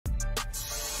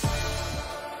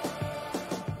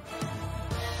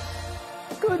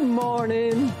Good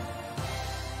morning.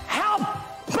 How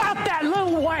about that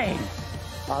Lil Wayne?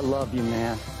 I love you,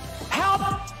 man. How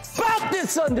about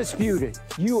this Undisputed?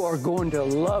 You are going to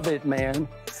love it, man.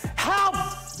 How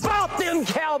about them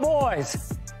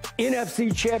Cowboys?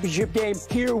 NFC Championship game,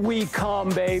 here we come,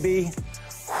 baby.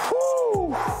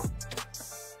 Whew.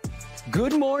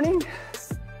 Good morning.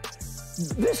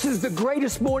 This is the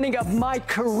greatest morning of my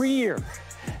career.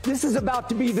 This is about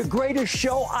to be the greatest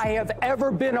show I have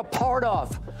ever been a part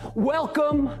of.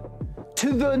 Welcome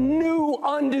to the new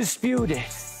Undisputed.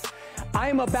 I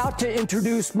am about to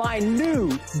introduce my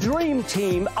new dream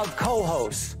team of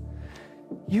co-hosts.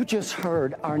 You just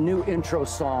heard our new intro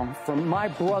song from my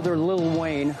brother Lil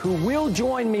Wayne, who will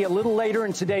join me a little later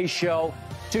in today's show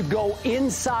to go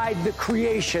inside the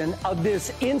creation of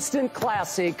this instant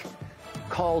classic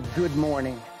called Good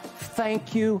Morning.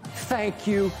 Thank you, thank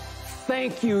you,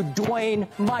 thank you, Dwayne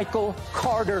Michael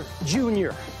Carter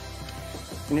Jr.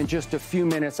 And in just a few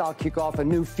minutes, I'll kick off a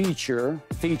new feature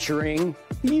featuring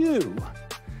you.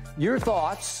 Your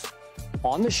thoughts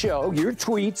on the show, your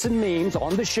tweets and memes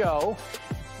on the show.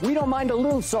 We don't mind a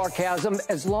little sarcasm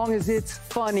as long as it's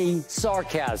funny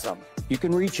sarcasm. You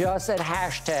can reach us at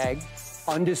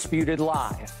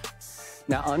 #UndisputedLive.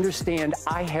 Now understand,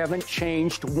 I haven't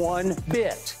changed one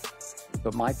bit,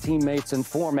 but my teammates and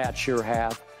format sure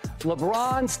have.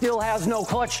 LeBron still has no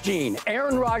clutch gene.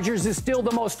 Aaron Rodgers is still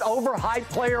the most overhyped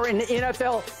player in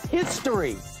NFL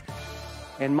history.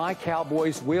 And my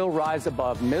Cowboys will rise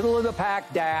above middle of the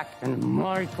pack Dak and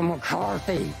Mike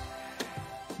McCarthy.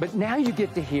 But now you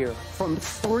get to hear from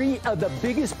three of the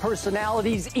biggest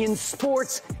personalities in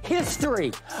sports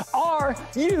history. Are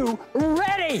you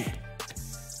ready?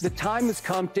 The time has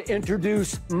come to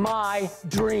introduce my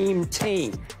dream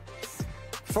team.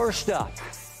 First up,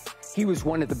 he was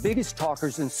one of the biggest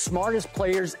talkers and smartest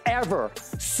players ever.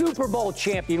 Super Bowl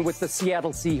champion with the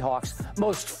Seattle Seahawks.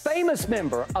 Most famous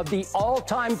member of the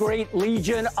all-time great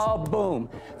Legion of Boom.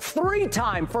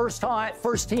 Three-time first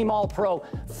team All-Pro.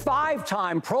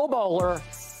 Five-time Pro Bowler.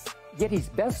 Yet he's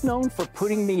best known for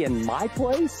putting me in my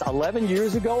place 11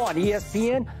 years ago on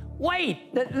ESPN.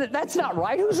 Wait, that's not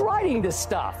right. Who's writing this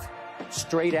stuff?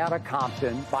 Straight out of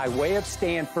Compton, by way of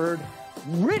Stanford,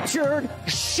 Richard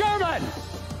Sherman.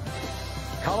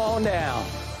 Come on down.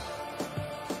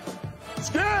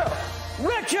 Skip!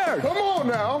 Richard! Come on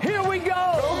now. Here we go.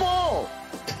 Come on.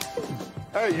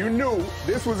 Hey, you knew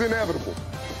this was inevitable.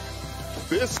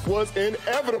 This was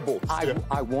inevitable.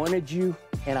 I wanted you,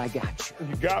 and I got you.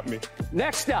 You got me.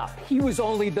 Next up, he was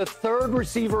only the third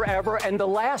receiver ever and the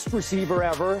last receiver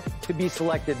ever to be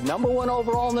selected #1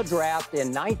 overall in the draft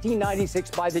in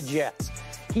 1996 by the Jets.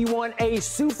 He won a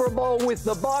Super Bowl with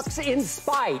the Bucs in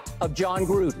spite of John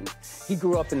Gruden. He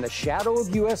grew up in the shadow of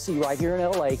USC right here in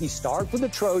LA. He starred for the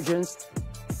Trojans,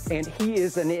 and he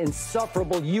is an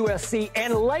insufferable USC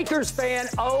and Lakers fan.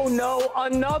 Oh no,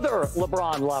 another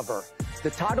LeBron lover.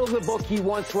 The title of the book he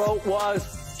once wrote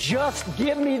was Just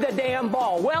Give Me the Damn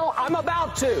Ball. Well, I'm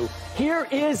about to. Here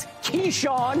is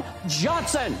Keyshawn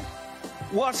Johnson.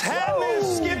 What's happening,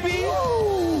 Skippy?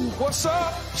 Whoa. What's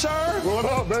up, Sherman? What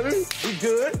up, baby? We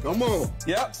good? Come on.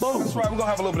 Yep. Boom. That's right. We're going to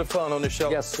have a little bit of fun on this show.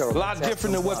 Yes, sir. A lot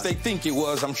different than what they think it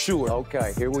was, I'm sure.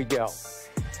 Okay, here we go.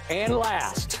 And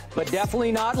last, but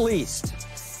definitely not least,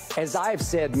 as I've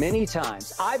said many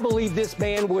times, I believe this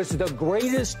man was the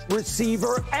greatest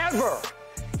receiver ever.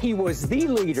 He was the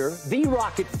leader, the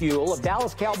rocket fuel of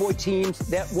Dallas Cowboy teams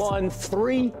that won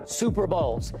 3 Super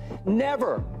Bowls.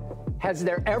 Never has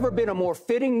there ever been a more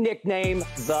fitting nickname,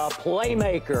 the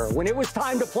Playmaker. When it was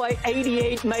time to play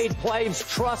 88 made plays,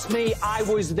 trust me, I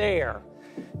was there.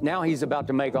 Now he's about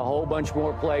to make a whole bunch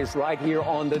more plays right here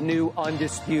on the new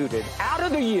Undisputed. Out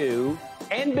of the U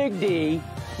and Big D,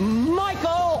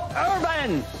 Michael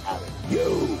Irvin.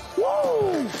 You.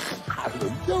 Woo. How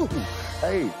you do?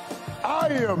 Hey, I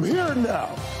am here now.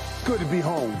 Good to be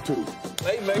home, too.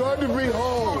 Hey, Good to be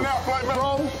home.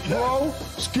 Bro,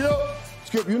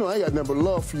 Skip, you know I ain't got nothing but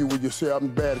love for you when you say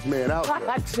I'm the baddest man out there.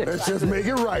 Let's just make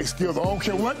it right, Skip. I don't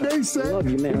care what they say. Love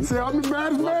you, man. They say I'm the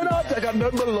baddest man out there. I got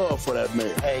nothing but love for that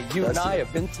man. Hey, you and I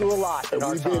have been through a lot in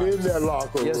our We've been in that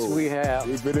locker room. Yes, we have.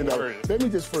 We've been in that. Let me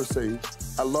just first say,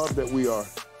 I love that we are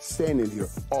standing here,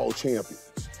 all champions.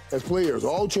 As players,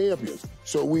 all champions.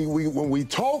 So when we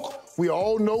talk, we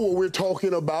all know what we're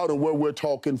talking about and where we're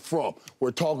talking from.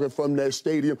 We're talking from that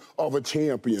stadium of a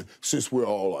champion, since we're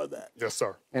all of that. Yes,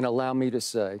 sir. And allow me to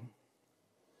say,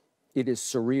 it is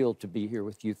surreal to be here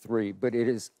with you three, but it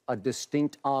is a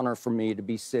distinct honor for me to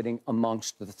be sitting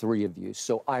amongst the three of you.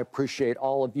 So I appreciate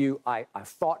all of you. I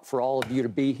fought for all of you to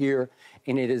be here,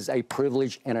 and it is a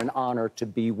privilege and an honor to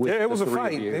be with it was the a three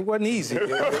fight. of you. It wasn't easy.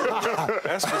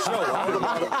 That's for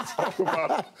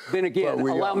sure. Then again,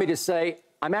 allow me to say,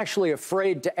 I'm actually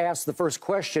afraid to ask the first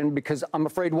question because I'm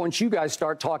afraid once you guys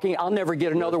start talking, I'll never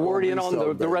get another word in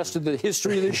on the rest of the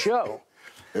history of the show.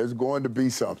 There's going to be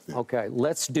something. Okay,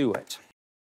 let's do it.